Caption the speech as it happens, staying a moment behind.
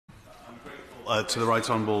to the right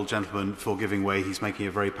honourable gentleman for giving way. He's making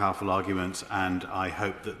a very powerful argument, and I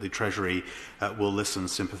hope that the Treasury will listen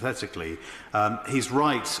sympathetically. He's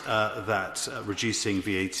right that reducing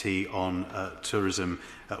VAT on tourism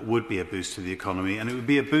would be a boost to the economy, and it would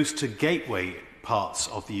be a boost to gateway parts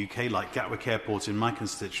of the UK, like Gatwick Airport in my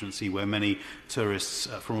constituency, where many tourists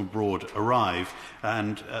from abroad arrive,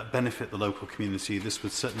 and benefit the local community. This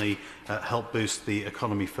would certainly help boost the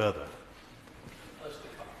economy further.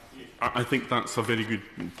 I think that's a very good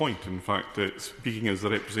point. In fact, speaking as the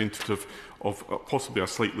representative of possibly a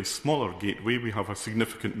slightly smaller gateway, we have a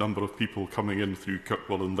significant number of people coming in through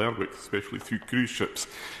Kirkwall and Lerwick, especially through cruise ships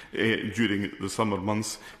during the summer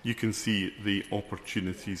months. You can see the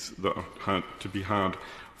opportunities that are to be had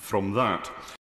from that.